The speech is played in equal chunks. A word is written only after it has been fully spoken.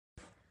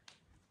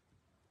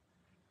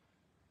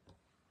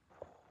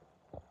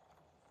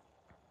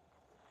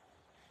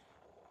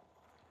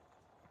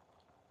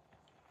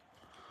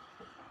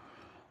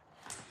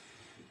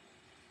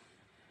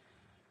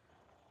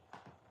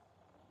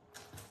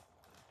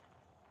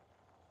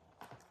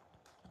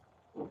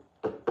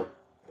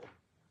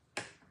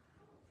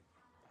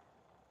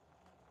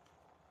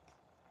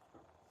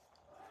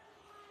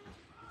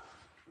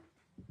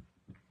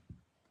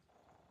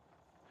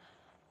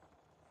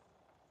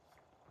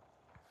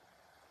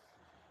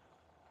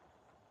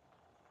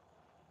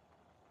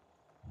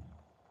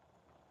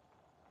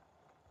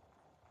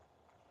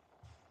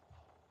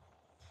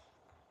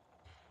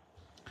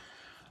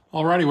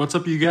Alrighty, what's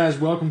up you guys?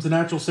 Welcome to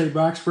Natural State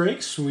Box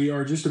Breaks. We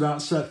are just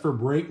about set for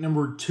break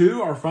number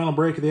 2, our final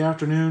break of the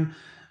afternoon.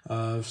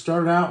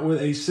 Started out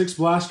with a 6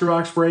 blaster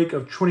box break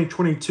of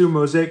 2022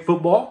 Mosaic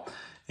football.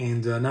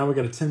 And now we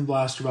got a 10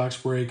 blaster box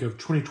break of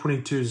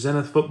 2022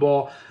 Zenith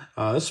football.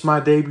 This is my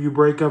debut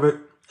break of it.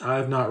 I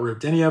have not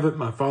ripped any of it.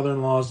 My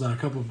father-in-law has done a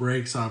couple of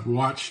breaks. I've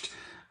watched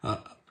a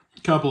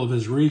couple of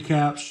his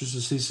recaps just to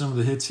see some of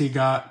the hits he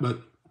got. But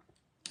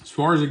as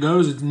far as it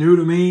goes, it's new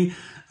to me.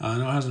 I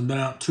know it hasn't been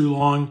out too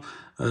long,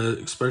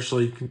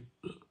 especially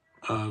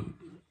the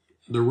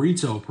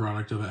retail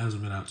product of it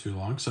hasn't been out too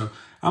long. So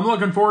I'm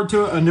looking forward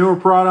to it, a newer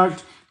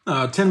product.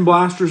 10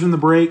 blasters in the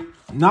break.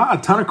 Not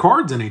a ton of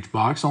cards in each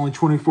box, only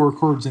 24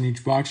 cards in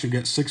each box. You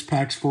get 6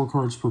 packs, 4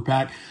 cards per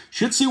pack.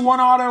 Should see 1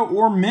 auto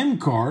or mem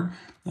card.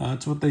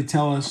 That's what they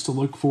tell us to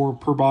look for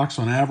per box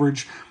on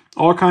average.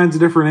 All kinds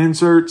of different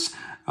inserts.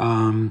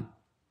 A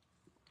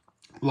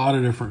lot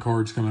of different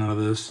cards coming out of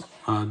this,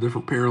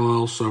 different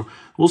parallels. So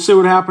we'll see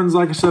what happens.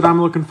 Like I said,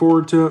 I'm looking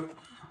forward to it.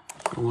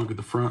 Go look at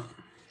the front,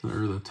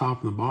 or the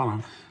top and the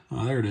bottom.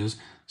 There it is.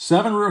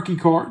 7 rookie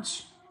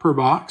cards per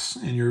box,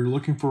 and you're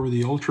looking for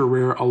the ultra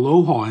rare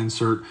Aloha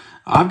insert.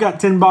 I've got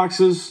 10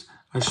 boxes.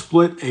 I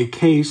split a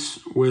case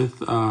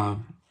with, I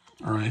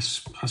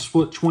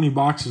split 20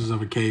 boxes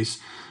of a case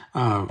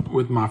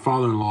with my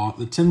father-in-law.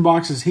 The 10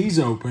 boxes he's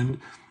opened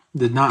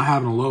did not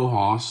have an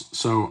Aloha,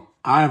 so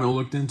I haven't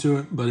looked into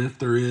it, but if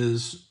there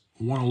is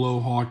 1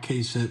 Aloha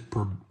case hit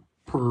per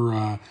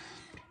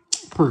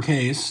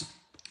case,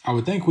 I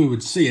would think we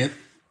would see it.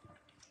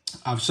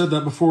 I've said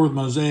that before with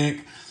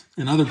Mosaic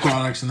and other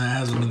products, and that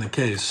hasn't been the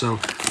case. So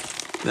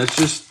that's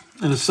just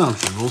an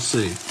assumption. We'll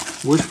see.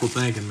 Wishful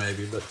thinking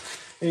maybe. But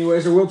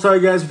anyways, I will tell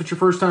you guys, if it's your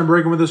first time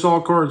breaking with us, all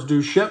cards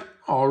do ship.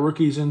 All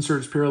rookies,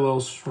 inserts,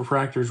 parallels,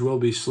 refractors will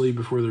be sleeved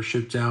before they're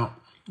shipped out.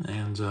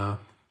 And well,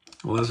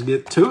 let's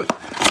get to it.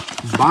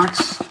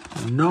 Box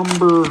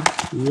number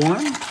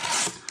 1.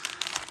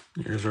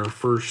 Here's our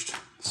first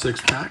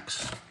 6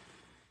 packs.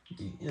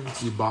 The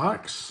empty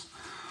box.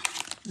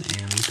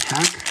 And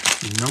pack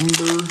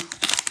number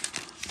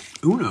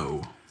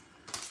 1.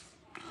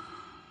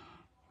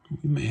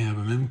 We may have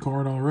a mem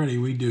card already.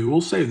 We do.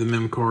 We'll save the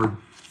mem card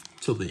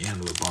till the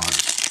end of the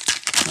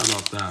box. How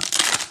about that?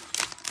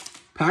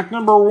 Pack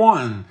number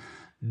 1.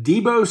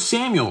 Deebo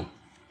Samuel.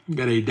 We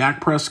got a Dak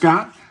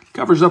Prescott.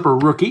 Covers up a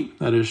rookie.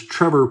 That is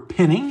Trevor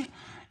Penning.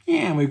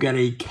 And we've got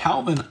a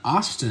Calvin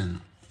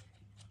Austin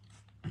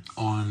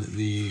on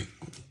the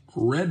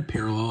red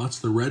parallel. That's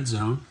the red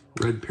zone.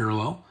 Red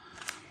parallel.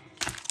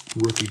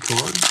 Rookie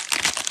card.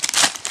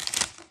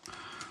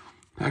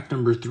 Pack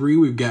number 3,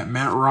 we've got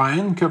Matt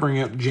Ryan covering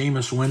up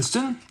Jameis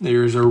Winston.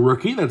 There's a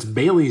rookie. That's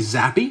Bailey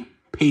Zappi,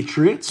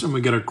 Patriots. And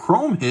we got a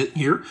chrome hit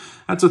here.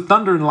 That's a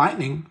Thunder and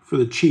Lightning for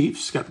the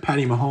Chiefs. Got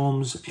Patty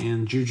Mahomes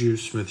and Juju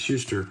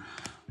Smith-Schuster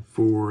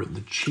for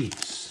the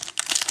Chiefs.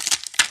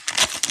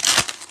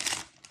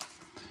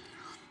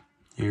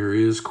 Here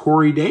is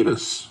Corey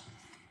Davis.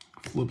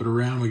 Flip it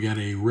around. We got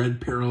a red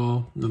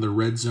parallel, another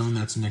red zone.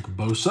 That's Nick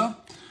Bosa.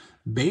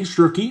 Base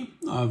rookie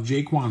of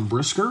Jaquan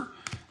Brisker.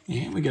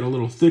 And we get a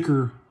little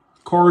thicker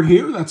card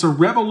here. That's a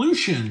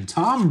Revolution.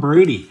 Tom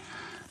Brady.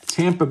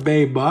 Tampa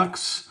Bay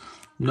Bucks.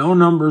 No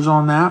numbers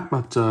on that,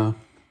 but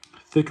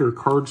thicker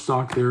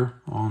cardstock there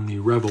on the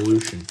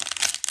Revolution.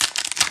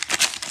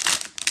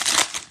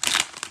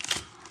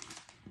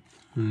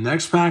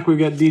 Next pack, we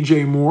got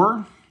DJ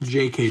Moore.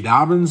 J.K.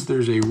 Dobbins.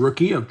 There's a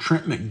rookie of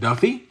Trent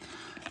McDuffie.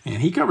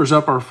 And he covers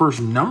up our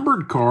first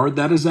numbered card.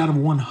 That is out of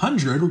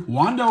 100.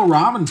 Wando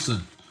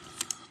Robinson.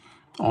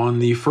 On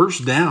the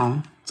first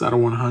down, it's out of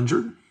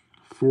 100.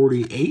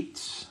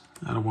 48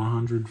 out of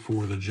 100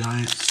 for the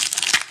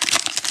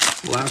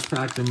Giants. Last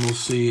pack, then we'll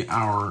see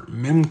our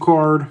mem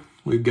card.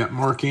 We've got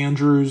Mark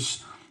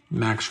Andrews,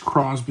 Max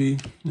Crosby.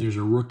 There's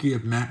a rookie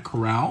of Matt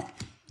Corral.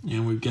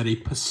 And we've got a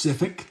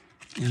Pacific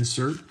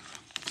insert.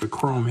 It's a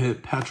chrome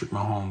hit. Patrick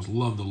Mahomes.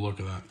 Love the look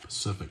of that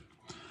Pacific.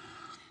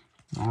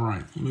 All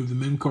right, move the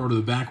mem card to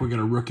the back. We got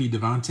a rookie,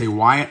 Devontae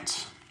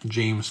Wyatt,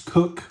 James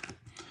Cook.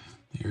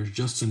 There's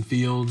Justin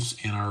Fields,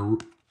 and our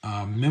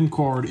mem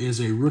card is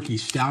a rookie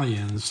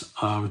Stallions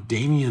of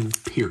Damian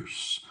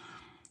Pierce,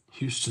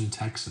 Houston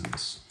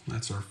Texans.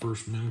 That's our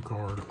first mem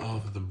card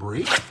of the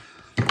break.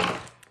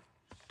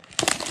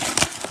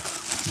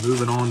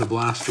 Moving on to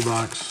blaster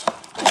box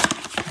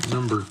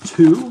number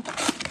 2.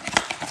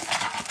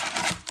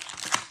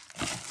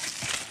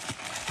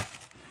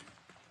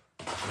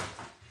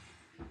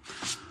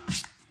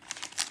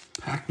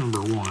 Pack number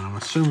 1. I'm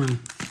assuming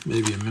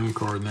maybe a mem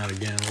card in that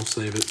again. We'll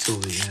save it till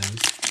the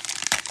end.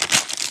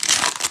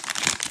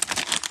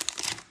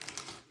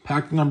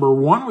 Pack number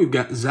 1, we've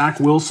got Zach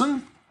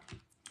Wilson.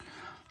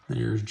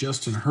 There's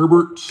Justin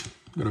Herbert.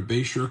 Got a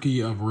base rookie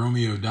of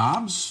Romeo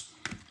Dobbs.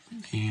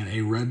 And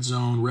a red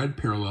zone, red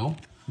parallel,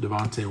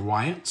 Devontae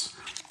Wyatt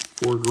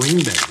for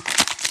Green Bay.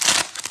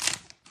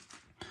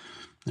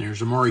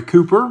 There's Amari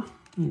Cooper,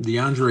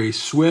 DeAndre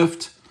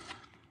Swift.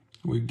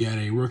 We've got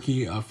a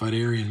rookie of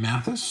Fidarian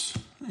Mathis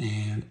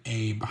and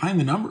a behind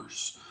the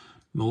numbers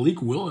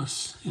Malik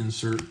Willis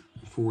insert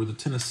for the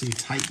Tennessee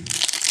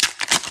Titans.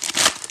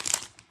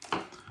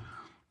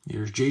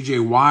 Here's J.J.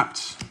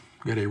 Watt.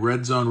 Got a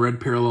red zone, red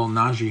parallel,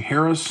 Najee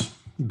Harris.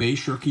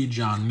 Base rookie,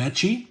 John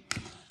Mechie.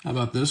 How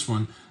about this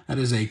one? That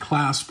is a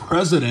class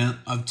president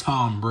of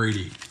Tom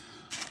Brady.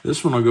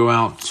 This one will go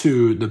out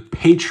to the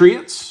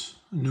Patriots,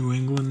 New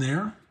England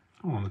there,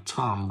 on the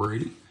Tom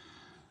Brady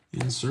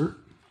insert.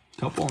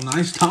 Couple of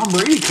nice Tom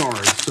Brady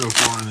cards so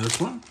far in this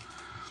one.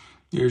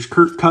 Here's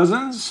Kirk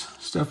Cousins,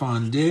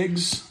 Stephon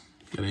Diggs.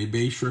 Got a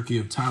base rookie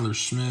of Tyler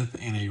Smith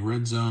and a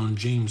red zone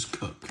James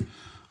Cook,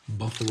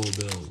 Buffalo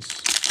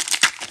Bills.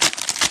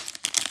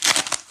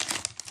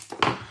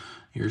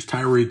 Here's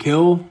Tyreek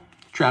Hill,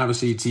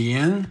 Travis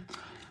Etienne.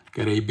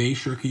 Got a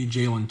base rookie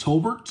Jalen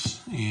Tolbert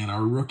and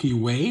our rookie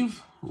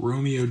wave,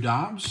 Romeo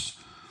Doubs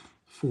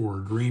for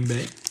Green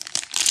Bay.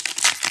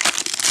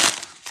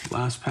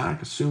 Last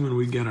pack, assuming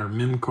we get our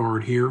mem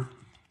card here,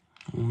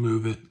 we'll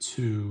move it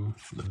to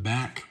the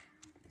back.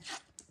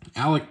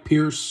 Alec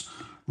Pierce,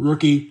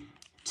 rookie,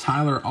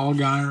 Tyler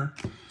Allgeier.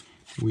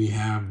 We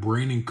have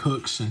Brandon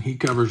Cooks, and he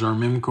covers our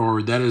mem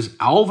card. That is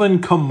Alvin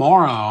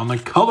Kamara on the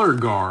color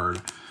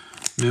guard.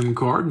 Mem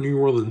card, New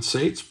Orleans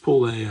Saints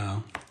pulled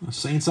a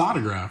Saints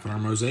autograph in our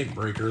mosaic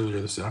break earlier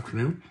this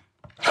afternoon.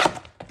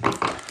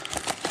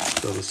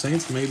 So the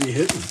Saints may be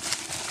hitting.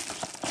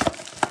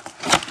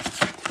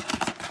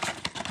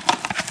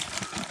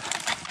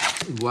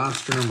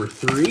 Blaster number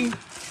 3.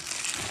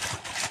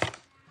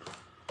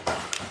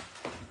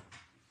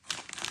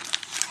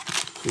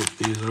 Flip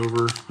these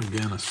over.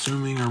 Again,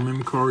 assuming our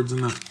mem cards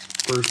in that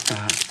first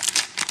pack.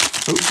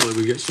 Hopefully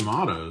we get some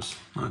autos,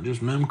 not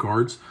just mem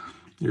cards.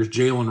 There's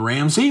Jalen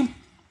Ramsey.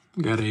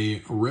 Got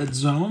a red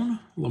zone,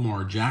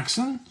 Lamar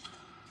Jackson.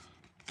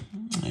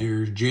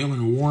 There's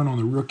Jalen Warren on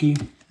the rookie.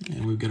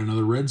 And we've got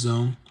another red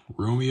zone,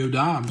 Romeo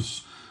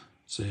Doubs.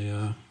 It's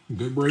a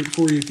good break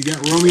for you if you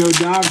got Romeo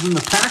Doubs in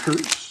the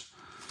Packers.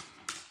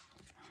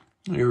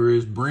 There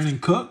is Brandon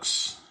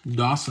Cooks,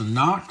 Dawson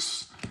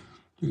Knox.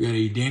 We got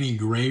a Danny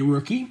Gray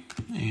rookie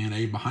and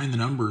a behind the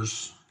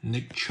numbers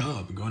Nick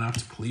Chubb going out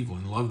to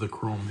Cleveland. Love the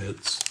chrome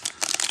hits,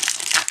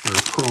 or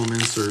chrome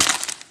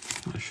inserts,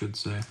 I should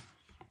say.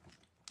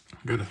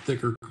 Got a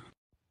thicker.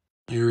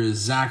 Here is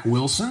Zach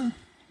Wilson.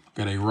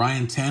 Got a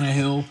Ryan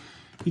Tannehill.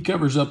 He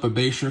covers up a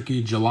base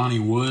rookie,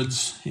 Jelani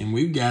Woods. And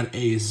we've got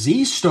a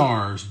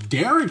Z-Stars,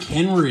 Derrick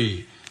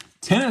Henry.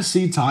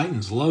 Tennessee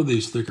Titans. Love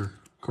these thicker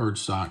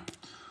cardstock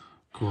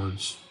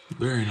cards.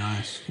 Very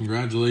nice.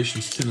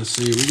 Congratulations,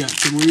 Tennessee. We got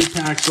 3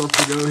 packs left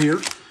to go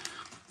here.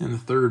 And the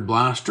third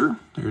blaster.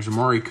 There's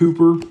Amari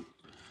Cooper.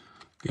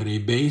 Got a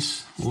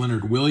base,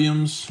 Leonard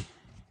Williams.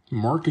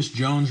 Marcus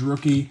Jones,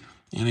 rookie.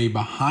 And a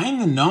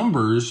behind the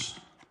numbers.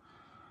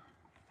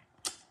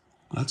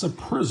 That's a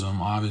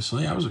prism,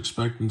 obviously. I was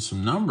expecting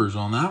some numbers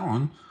on that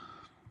one.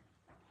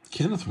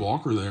 Kenneth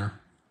Walker there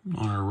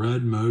on a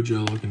red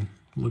mojo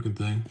looking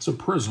thing. It's a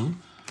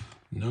prism.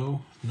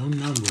 No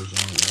numbers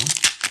on it, though.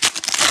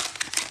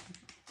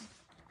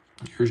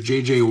 Here's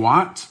J.J.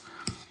 Watt.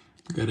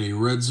 Got a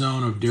red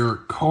zone of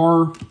Derek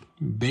Carr,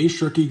 base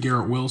rookie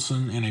Garrett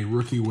Wilson, and a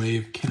rookie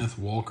wave Kenneth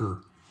Walker.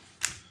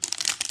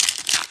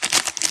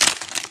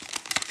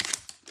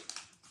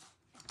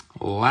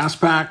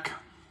 Last pack.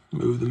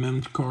 Move the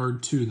mem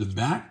card to the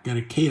back. Got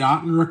a Kate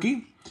Otten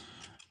rookie.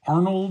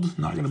 Arnold,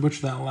 not going to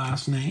butcher that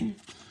last name.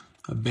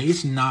 A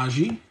base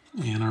Najee.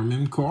 And our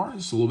mem card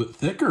is a little bit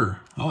thicker.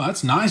 Oh,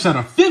 that's nice. Out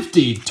of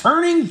 50.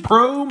 Turning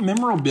Pro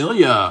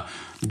Memorabilia.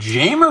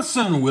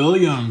 Jameson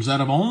Williams out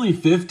of only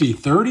 50.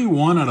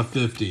 31 out of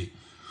 50.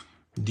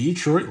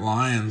 Detroit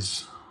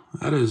Lions.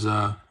 That is,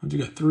 you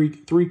got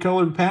three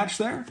colored patch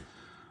there?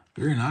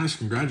 Very nice.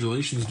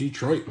 Congratulations,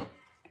 Detroit.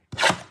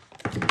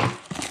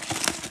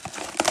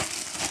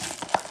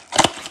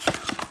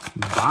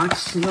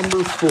 Box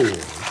number 4.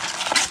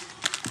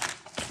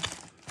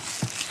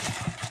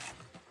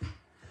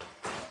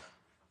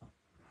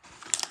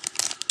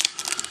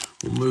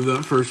 We'll move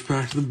that first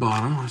pack to the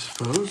bottom, I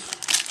suppose.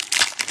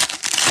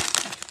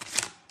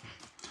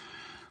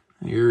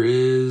 Here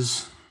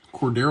is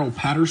Cordero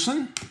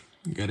Patterson.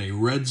 We got a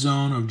red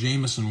zone of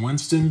Jameson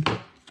Winston.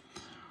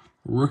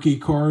 Rookie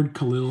card,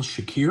 Khalil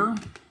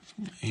Shakir.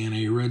 And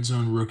a red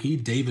zone rookie,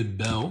 David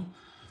Bell,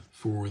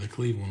 for the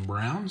Cleveland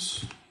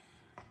Browns.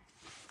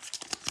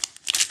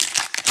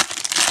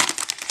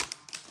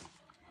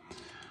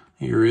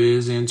 Here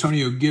is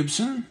Antonio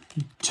Gibson,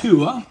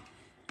 Tua.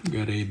 We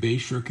got a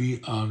base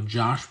rookie of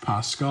Josh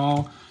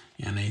Pascal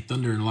and a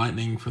Thunder and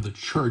Lightning for the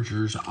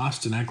Chargers,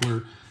 Austin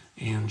Eckler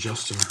and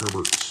Justin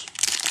Herbert.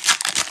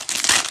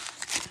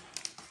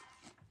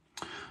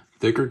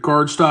 Thicker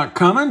cardstock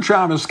coming,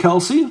 Travis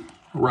Kelce,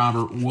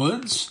 Robert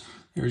Woods.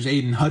 There's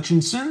Aiden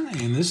Hutchinson,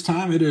 and this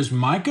time it is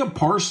Micah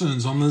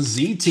Parsons on the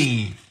Z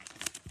team.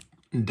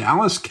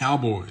 Dallas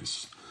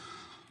Cowboys.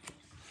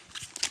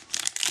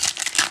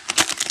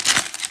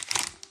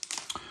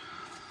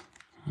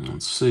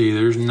 Let's see,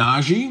 there's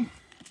Najee,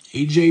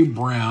 A.J.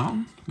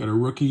 Brown, got a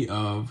rookie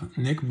of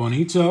Nick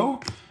Bonito.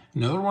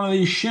 Another one of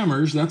these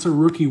shimmers, that's a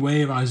rookie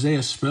wave,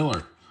 Isaiah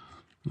Spiller.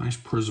 Nice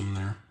prism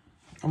there.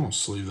 I'm going to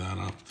sleeve that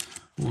up.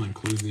 We'll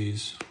include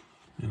these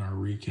in our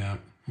recap.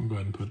 I'll go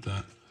ahead and put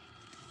that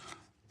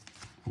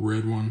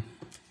red one.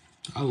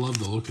 I love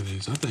the look of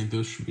these. I think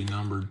those should be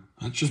numbered.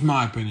 That's just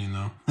my opinion,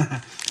 though.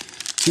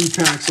 2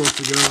 packs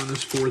left to go in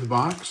this 4th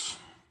box.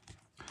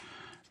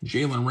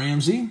 Jalen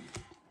Ramsey.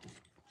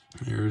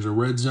 There's a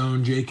red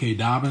zone J.K.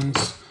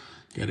 Dobbins.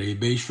 Got a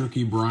base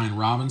rookie Brian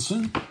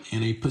Robinson.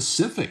 And a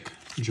Pacific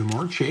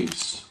Jamar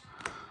Chase.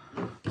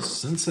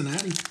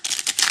 Cincinnati.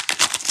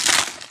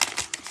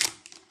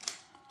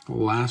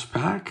 Last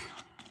pack.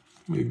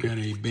 We've got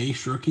a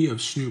base rookie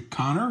of Snoop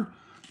Connor.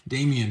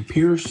 Damian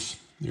Pierce.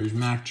 There's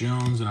Mac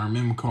Jones and our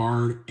mem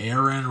card,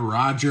 Aaron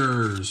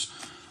Rodgers.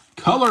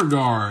 Color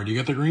guard, you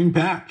got the green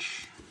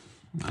patch.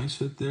 Nice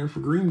hit there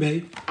for Green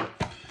Bay.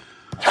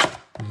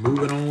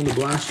 Moving on to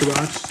blaster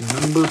box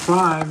number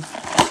 5.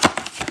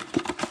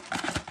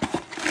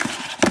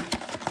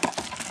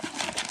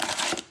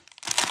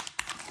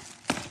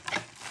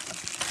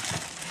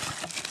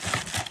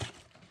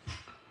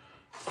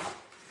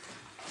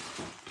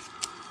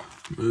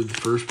 Move the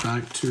first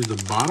pack to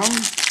the bottom.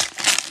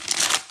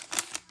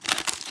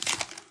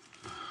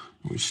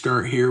 We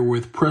start here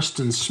with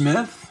Preston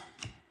Smith,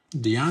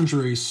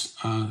 DeAndre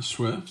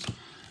Swift,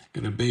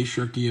 got a base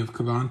rookie of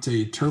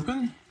Cavante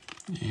Turpin,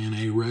 and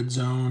a red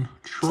zone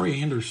Troy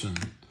Anderson.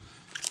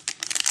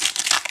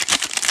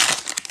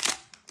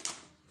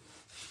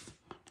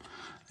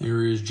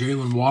 There is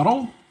Jalen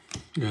Waddle,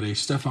 got a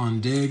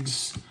Stephon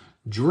Diggs,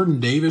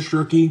 Jordan Davis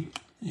rookie,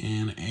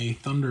 and a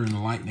Thunder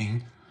and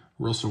Lightning,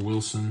 Russell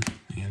Wilson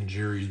and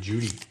Jerry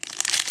Jeudy.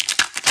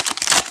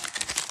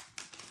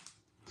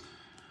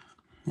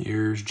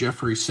 Here's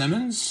Jeffrey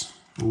Simmons.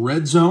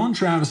 Red zone,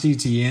 Travis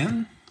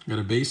Etienne. Got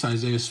a base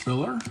Isaiah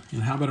Spiller.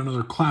 And how about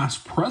another class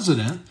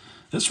president?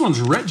 This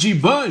one's Reggie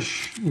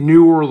Bush,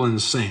 New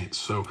Orleans Saints.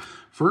 So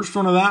first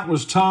one of that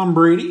was Tom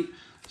Brady.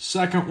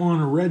 Second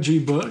one, Reggie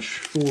Bush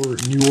for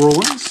New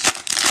Orleans.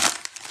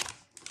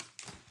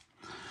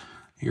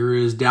 Here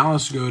is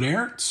Dallas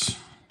Goedert,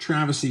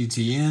 Travis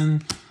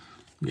Etienne.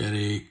 Got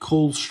a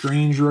Cole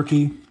Strange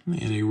rookie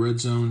and a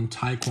red zone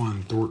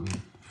Tyquan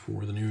Thornton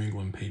for the New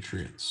England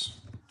Patriots.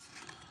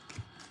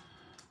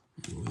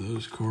 Move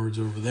those cards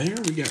over there.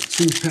 We got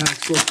 2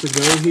 packs left to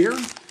go here.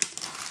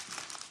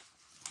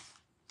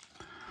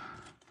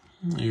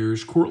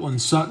 Here's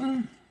Cortland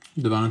Sutton,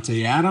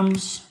 Devontae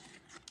Adams.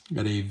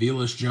 Got a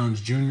Velus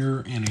Jones Jr.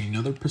 and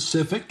another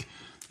Pacific.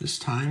 This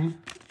time,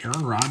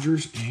 Aaron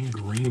Rodgers and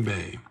Green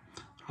Bay.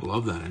 I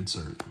love that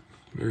insert.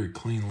 Very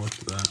clean look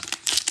to that.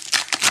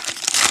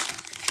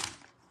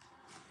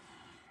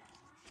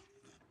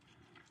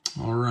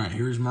 All right,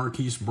 here's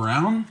Marquise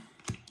Brown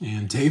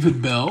and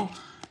David Bell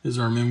is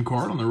our mem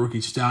card on the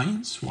rookie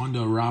Stallions.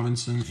 Wandale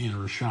Robinson and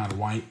Rashad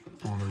White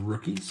on the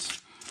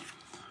rookies.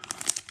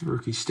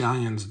 Rookie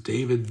Stallions,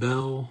 David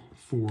Bell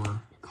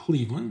for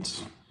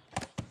Cleveland.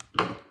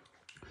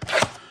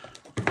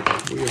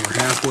 We are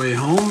halfway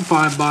home.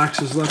 5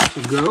 boxes left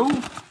to go.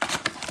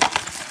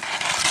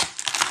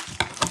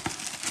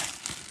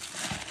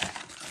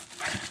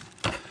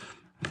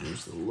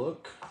 There's the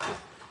look.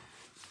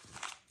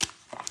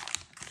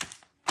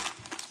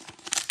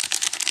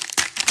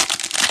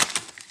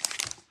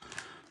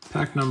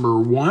 Pack number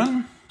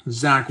 1,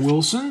 Zach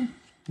Wilson.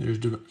 There's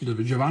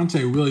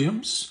Javonte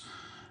Williams.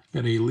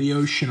 Got a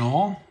Leo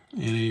Chenal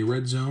and a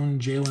red zone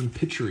Jalen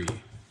Pitre.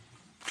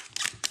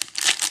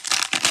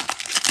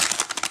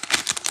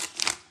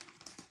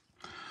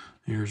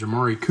 There's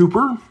Amari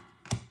Cooper.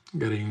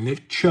 Got a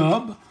Nick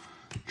Chubb,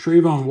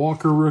 Trayvon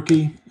Walker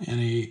rookie, and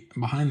a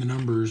behind the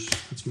numbers,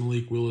 it's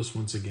Malik Willis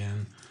once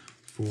again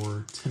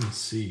for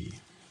Tennessee.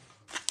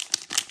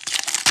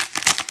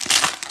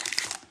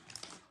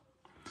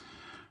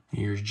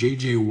 Here's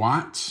J.J.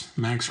 Watt,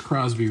 Max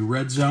Crosby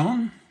red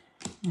zone.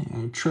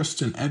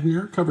 Tristan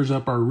Ebner covers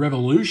up our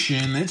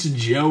Revolution. It's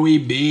Joey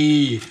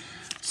B,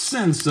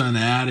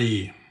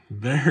 Cincinnati.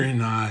 Very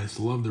nice.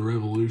 Love the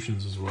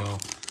Revolutions as well.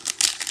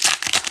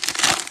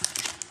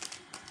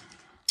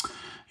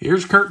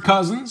 Here's Kirk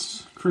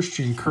Cousins,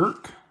 Christian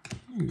Kirk.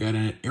 Got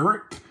an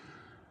Eric.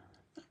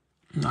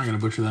 I'm not going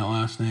to butcher that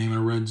last name. A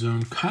red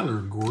zone,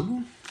 Kyler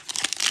Gordon.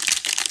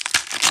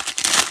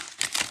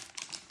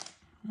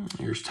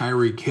 Here's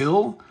Tyreek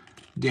Hill,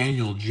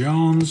 Daniel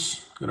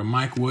Jones. Got a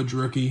Mike Woods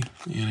rookie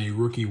and a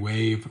rookie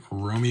wave,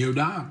 Romeo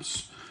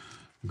Doubs.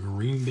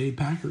 Green Bay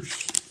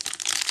Packers.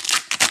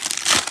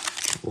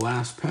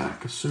 Last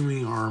pack,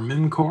 assuming our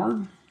mem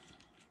card.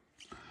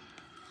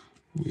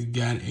 We've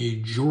got a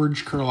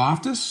George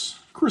Karlaftis,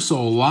 Chris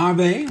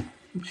Olave,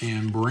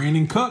 and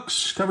Brandon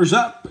Cooks. Covers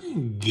up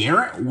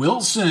Garrett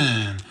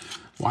Wilson.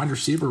 Wide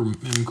receiver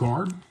mem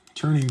card.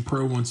 Turning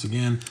pro once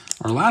again.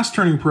 Our last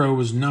turning pro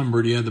was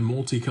numbered. You had the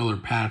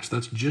multicolor patch.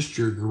 That's just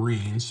your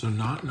green, so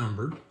not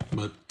numbered,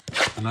 but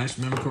a nice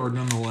mem card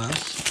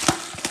nonetheless.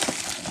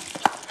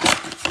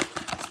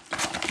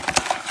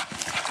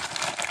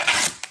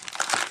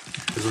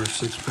 Here's our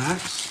 6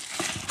 packs.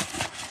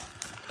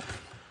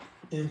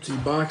 Empty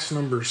box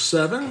number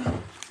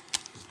 7.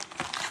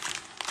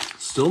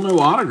 Still no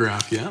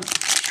autograph yet.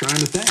 trying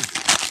to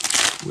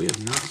think. We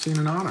have not seen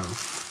an auto.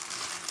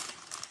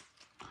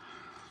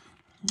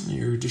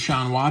 Here's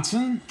Deshaun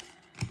Watson.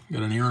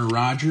 Got an Aaron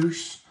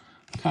Rodgers,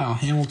 Kyle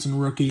Hamilton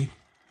rookie,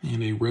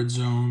 and a red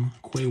zone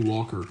Quay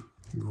Walker,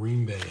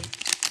 Green Bay.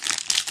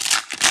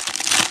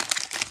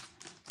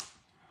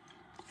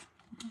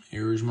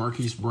 Here's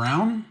Marquise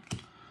Brown.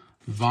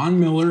 Von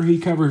Miller, he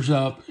covers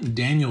up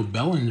Daniel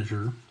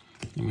Bellinger.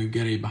 And we've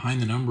got a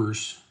behind the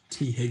numbers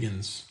T.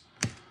 Higgins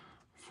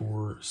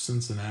for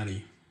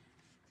Cincinnati.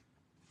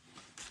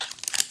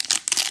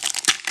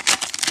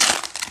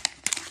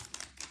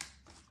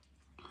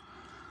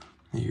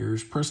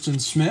 Here's Preston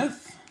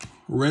Smith.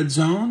 Red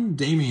zone,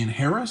 Damian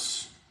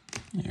Harris.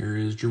 There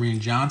is Jermaine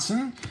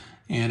Johnson.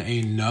 And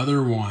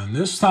another one.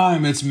 This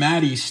time it's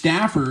Matty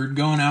Stafford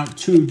going out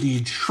to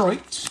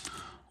Detroit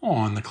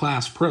on the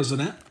class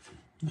president.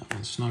 That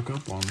one snuck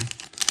up on me.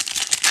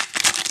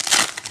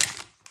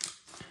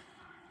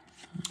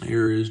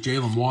 Here is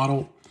Jalen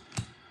Waddle.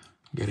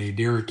 Got a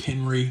Derrick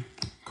Henry,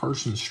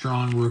 Carson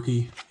Strong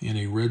rookie, and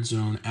a red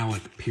zone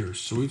Alec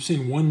Pierce. So we've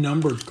seen one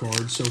numbered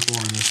card so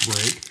far in this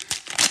break.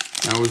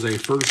 That was a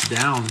first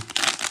down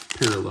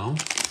parallel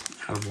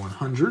out of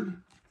 100.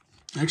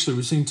 Actually,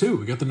 we've seen two.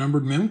 We got the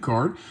numbered mem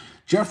card.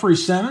 Jeffrey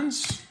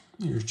Simmons.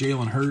 Here's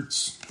Jalen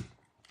Hurts.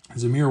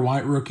 Zamir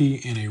White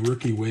rookie, and a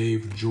rookie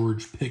wave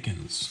George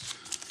Pickens.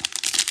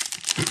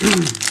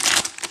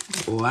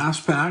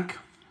 Last pack.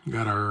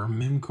 Got our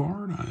mem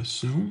card, I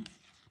assume.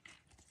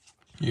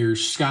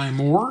 Here's Sky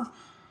Moore.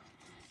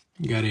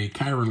 Got a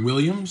Kyron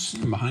Williams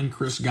behind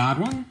Chris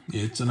Godwin.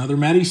 It's another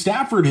Matty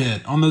Stafford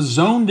hit on the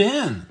zoned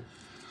in.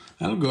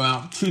 That'll go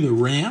out to the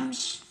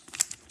Rams.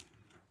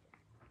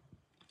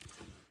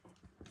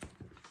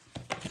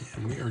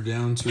 And we are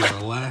down to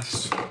our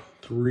last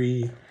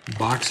three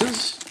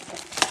boxes.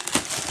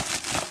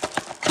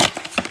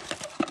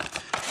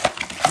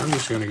 I'm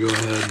just going to go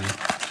ahead and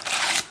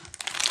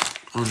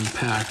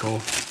unpack all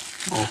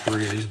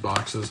three of these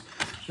boxes.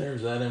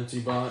 There's that empty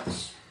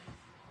box.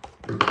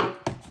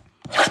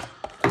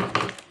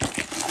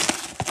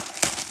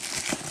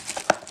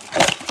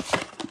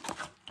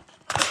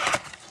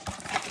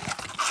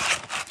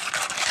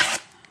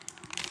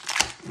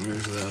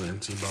 There's that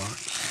empty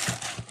box.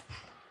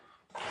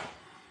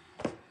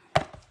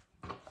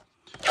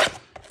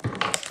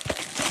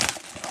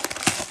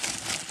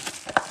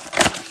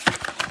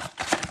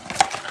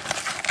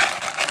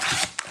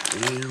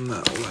 And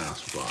that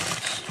last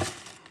box.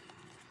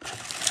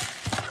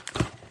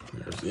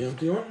 There's the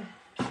empty one.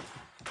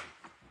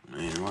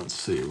 And let's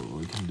see what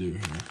we can do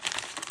here.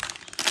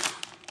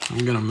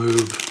 I'm going to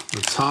move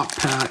the top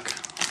pack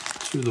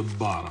to the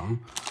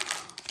bottom.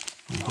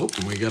 I'm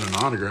hoping we get an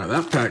autograph.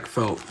 That pack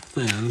felt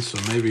thin, so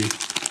maybe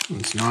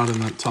it's not in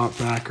that top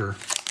pack or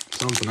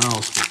something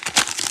else.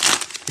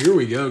 But here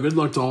we go. Good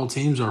luck to all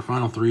teams. Our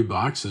final three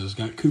boxes.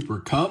 Got Cooper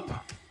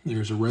Kupp.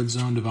 There's a red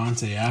zone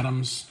Devontae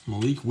Adams,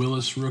 Malik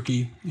Willis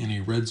rookie, and a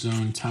red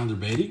zone Tyler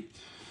Beatty.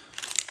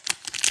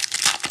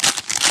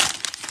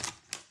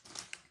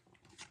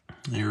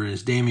 There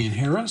is Damian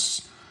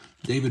Harris,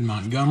 David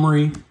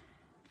Montgomery.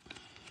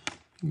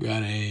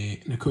 Got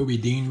a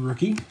Nakobe Dean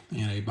rookie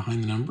and a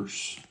behind the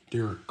numbers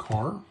Derek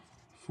Carr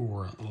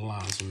for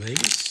Las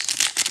Vegas.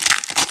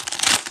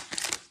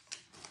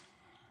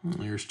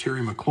 There's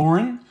Terry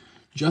McLaurin.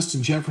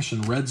 Justin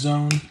Jefferson, red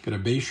zone. Got a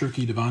base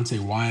rookie, Devontae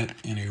Wyatt,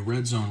 and a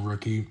red zone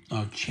rookie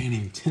of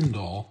Channing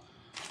Tindall.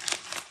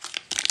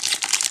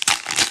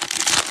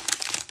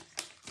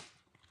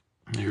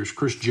 There's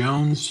Chris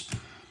Jones.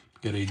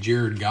 Got a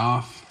Jared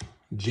Goff,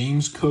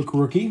 James Cook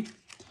rookie.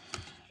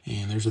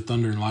 And there's a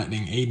Thunder and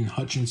Lightning, Aiden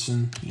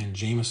Hutchinson, and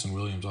Jamison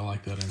Williams. I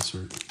like that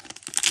insert.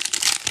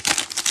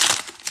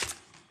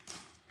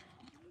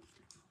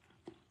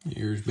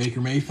 Here's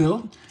Baker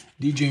Mayfield.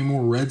 DJ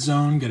Moore red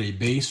zone, got a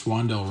base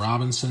Wan'Dale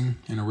Robinson,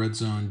 and a red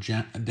zone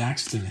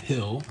Daxton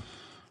Hill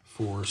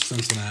for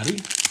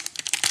Cincinnati.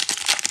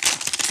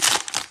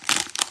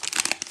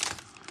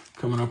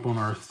 Coming up on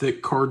our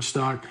thick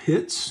cardstock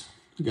hits,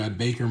 we got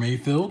Baker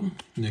Mayfield,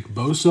 Nick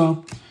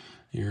Bosa.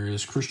 Here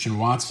is Christian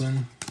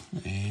Watson,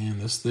 and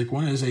this thick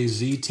one is a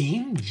Z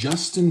team,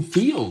 Justin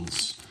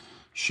Fields,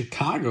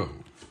 Chicago.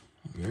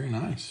 Very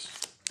nice.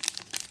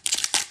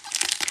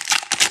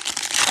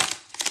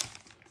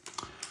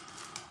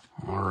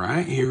 All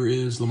right, here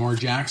is Lamar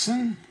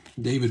Jackson,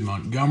 David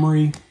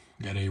Montgomery,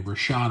 got a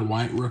Rashad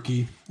White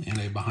rookie, and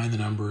a behind the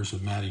numbers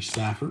of Matty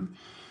Stafford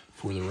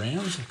for the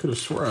Rams. I could have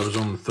swore I was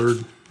on the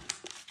third.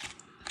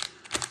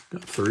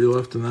 Got 3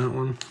 left in that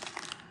one.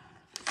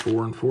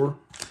 4 and 4.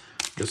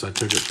 Guess I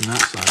took it from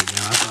that side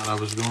again. I thought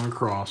I was going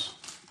across.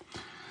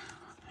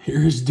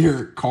 Here's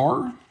Derek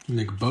Carr,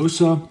 Nick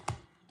Bosa,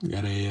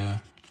 got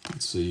a,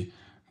 let's see,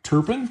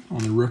 Turpin on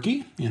the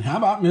rookie. And how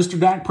about Mr.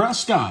 Dak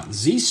Prescott?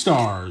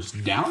 Z-Stars,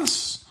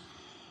 Dallas.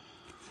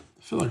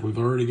 I feel like we've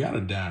already got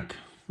a Dak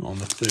on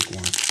the thick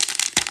one.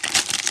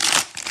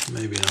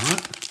 Maybe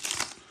not.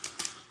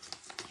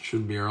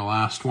 Should be our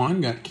last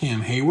one. Got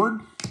Cam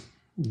Hayward,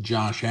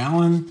 Josh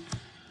Allen,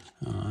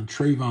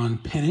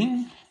 Trayvon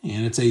Penning.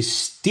 And it's a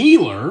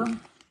Steeler.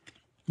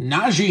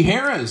 Najee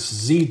Harris,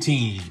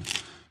 Z-Team,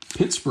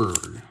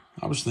 Pittsburgh.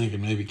 I was thinking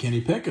maybe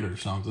Kenny Pickett or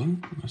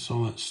something. I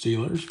saw that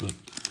Steelers, but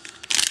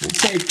we'll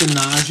take the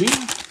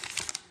Najee.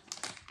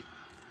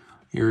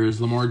 Here is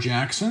Lamar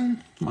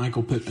Jackson,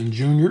 Michael Pittman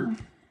Jr.,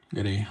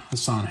 got a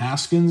Hassan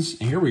Haskins.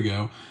 And here we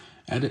go.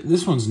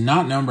 This one's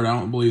not numbered. I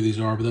don't believe these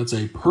are, but that's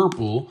a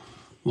purple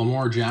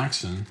Lamar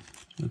Jackson.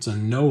 That's a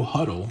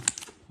no-huddle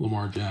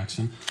Lamar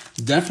Jackson.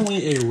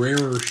 Definitely a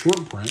rarer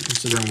short print,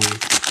 considering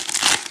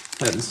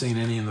we hadn't seen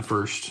any in the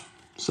first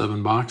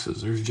 7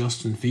 boxes. There's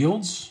Justin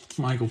Fields,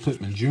 Michael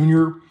Pittman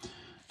Jr.,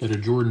 got a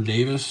Jordan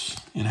Davis,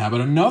 and how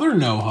about another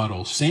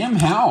no-huddle? Sam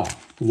Howell,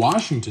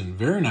 Washington.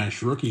 Very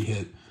nice rookie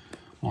hit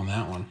on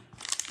that one.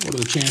 What are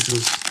the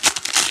chances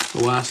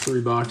the last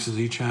 3 boxes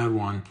each had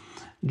one?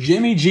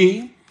 Jimmy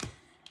G.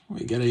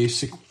 We got a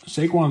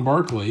Saquon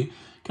Barkley.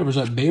 Covers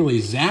up Bailey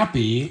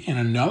Zappi. And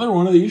another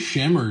one of these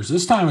shimmers.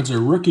 This time it's a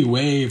rookie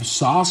wave.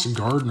 Sauce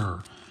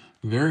Gardner.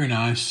 Very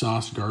nice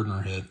Sauce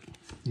Gardner hit.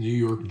 New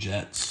York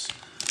Jets.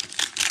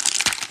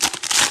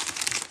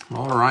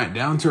 All right,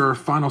 down to our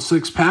final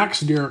 6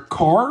 packs. Derek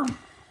Carr.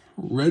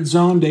 Red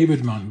Zone,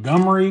 David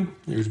Montgomery.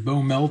 There's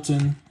Bo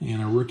Melton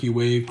and a rookie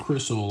wave,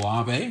 Chris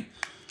Olave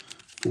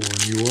for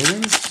New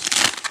Orleans.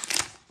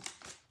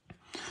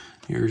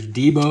 Here's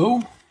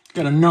Debo.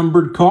 Got a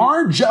numbered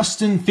card,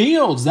 Justin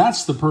Fields.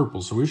 That's the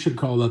purple, so we should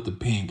call that the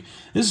pink.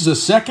 This is a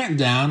second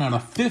down out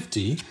of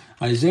 50.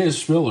 Isaiah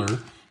Spiller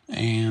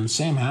and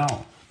Sam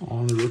Howell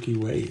on the rookie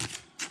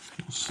wave.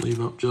 We'll sleeve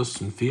up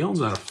Justin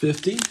Fields out of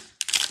 50.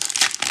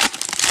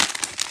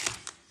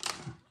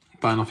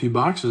 Final few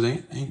boxes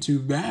ain't too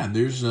bad.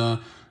 There's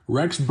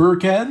Rex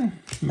Burkhead,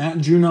 Matt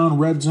Junon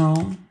Red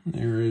Zone.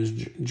 There is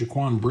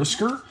Jaquan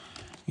Brisker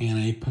and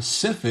a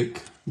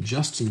Pacific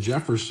Justin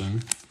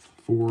Jefferson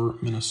for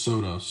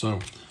Minnesota. So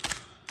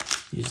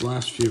these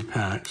last few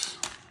packs,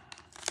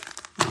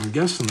 I'm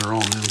guessing they're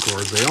all mem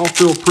cards. They all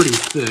feel pretty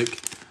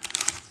thick.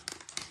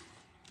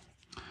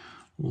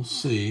 We'll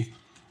see.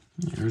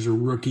 There's a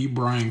rookie,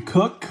 Brian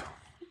Cook,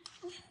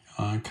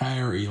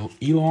 Kyer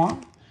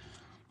Elon.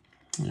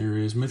 There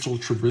is Mitchell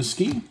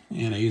Trubisky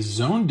and a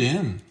zoned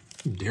in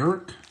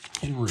Derrick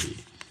Henry,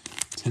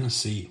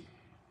 Tennessee,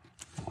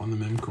 on the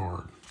mem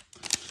card.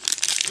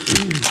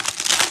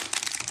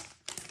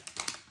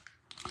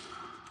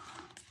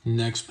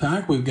 Next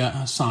pack, we've got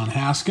Hassan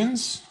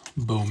Haskins,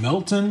 Bo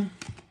Melton,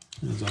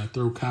 as I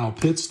throw Kyle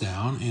Pitts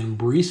down, and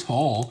Breece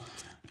Hall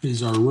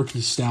is our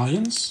rookie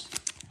Stallions.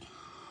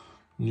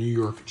 New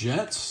York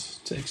Jets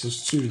takes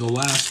us to the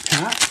last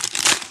pack.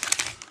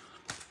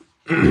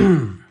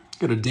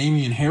 Got a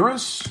Damian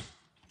Harris,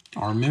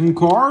 our mem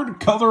card,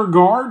 color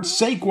guard,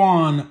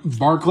 Saquon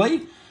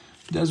Barkley,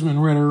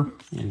 Desmond Ridder,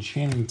 and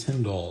Channing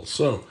Tindall.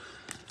 So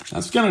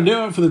that's going to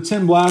do it for the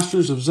 10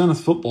 blasters of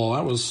Zenith football.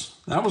 That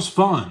was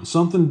fun,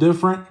 something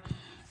different,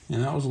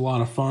 and that was a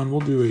lot of fun. We'll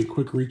do a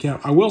quick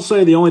recap. I will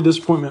say the only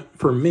disappointment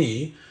for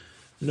me,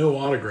 no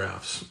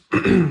autographs.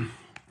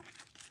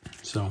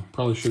 So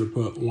probably should have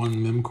put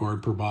 1 mem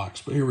card per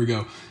box, but here we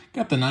go.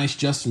 Got the nice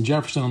Justin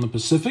Jefferson on the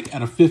Pacific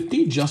out of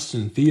 50.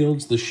 Justin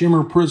Fields, the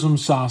Shimmer Prism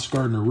Sauce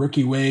Gardner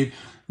rookie wave.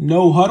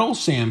 No Huddle,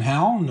 Sam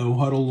Howell. No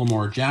Huddle,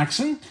 Lamar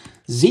Jackson.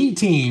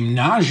 Z-Team,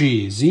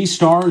 Najee.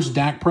 Z-Stars,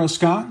 Dak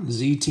Prescott.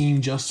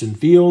 Z-Team, Justin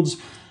Fields.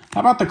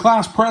 How about the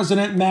class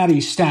president,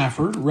 Matty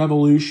Stafford.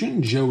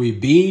 Revolution, Joey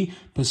B.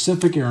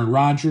 Pacific, Aaron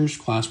Rodgers.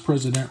 Class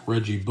president,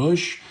 Reggie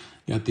Bush.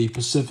 Got the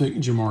Pacific,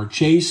 Jamar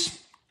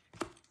Chase.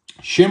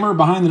 Shimmer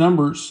behind the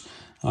numbers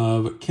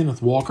of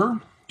Kenneth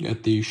Walker.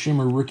 Got the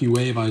Shimmer rookie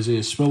wave,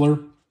 Isaiah Spiller.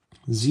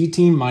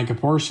 Z-Team, Micah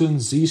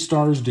Parsons.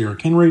 Z-Stars,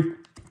 Derrick Henry.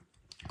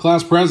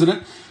 Class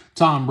president,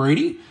 Tom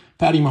Brady.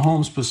 Patty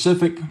Mahomes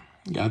Pacific.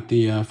 Got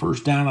the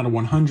first down out of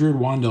 100,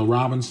 Wan'Dale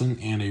Robinson.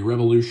 And a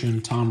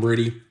Revolution, Tom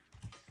Brady.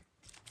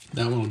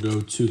 That one will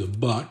go to the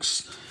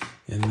Bucks.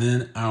 And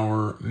then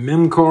our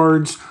mem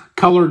cards,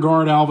 color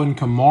guard, Alvin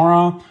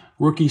Kamara.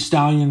 Rookie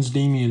Stallions,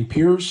 Damian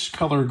Pierce.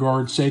 Color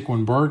guard,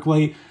 Saquon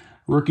Barkley.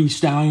 Rookie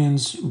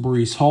Stallions,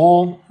 Breece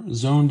Hall.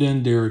 Zoned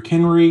in, Derrick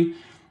Henry.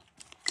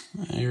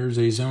 There's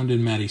a zoned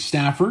in, Matty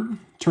Stafford.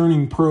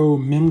 Turning pro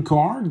mem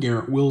card,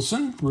 Garrett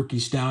Wilson. Rookie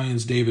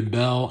Stallions, David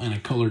Bell. And a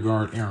color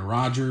guard, Aaron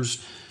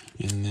Rodgers.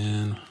 And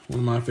then one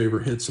of my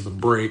favorite hits of the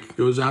break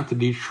goes out to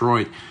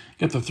Detroit.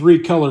 Got the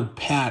 3-colored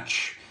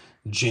patch,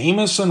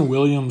 Jameson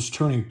Williams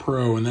turning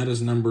pro, and that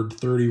is numbered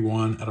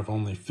 31 out of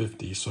only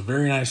 50. So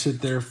very nice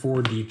hit there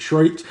for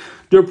Detroit.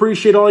 Do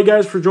appreciate all you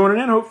guys for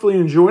joining in. Hopefully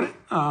you enjoyed it.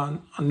 A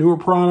newer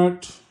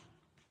product,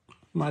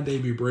 my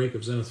debut break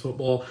of Zenith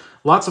football.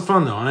 Lots of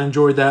fun, though. I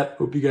enjoyed that.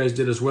 Hope you guys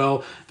did as well.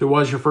 If it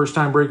was your first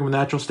time breaking with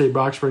Natural State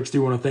Box Breaks,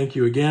 do want to thank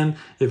you again.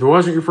 If it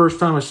wasn't your first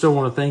time, I still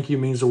want to thank you.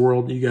 It means the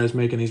world, you guys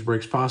making these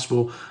breaks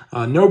possible.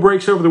 No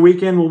breaks over the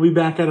weekend. We'll be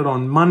back at it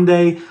on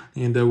Monday,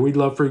 and we'd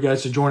love for you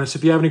guys to join us.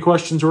 If you have any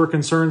questions or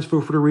concerns, feel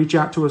free to reach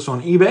out to us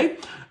on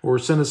eBay or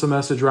send us a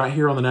message right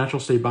here on the Natural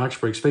State Box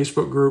Breaks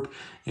Facebook group.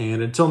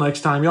 And until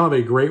next time, y'all have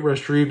a great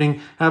rest of your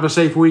evening. Have a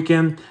safe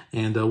weekend,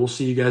 and we'll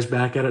see you guys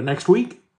back at it next week.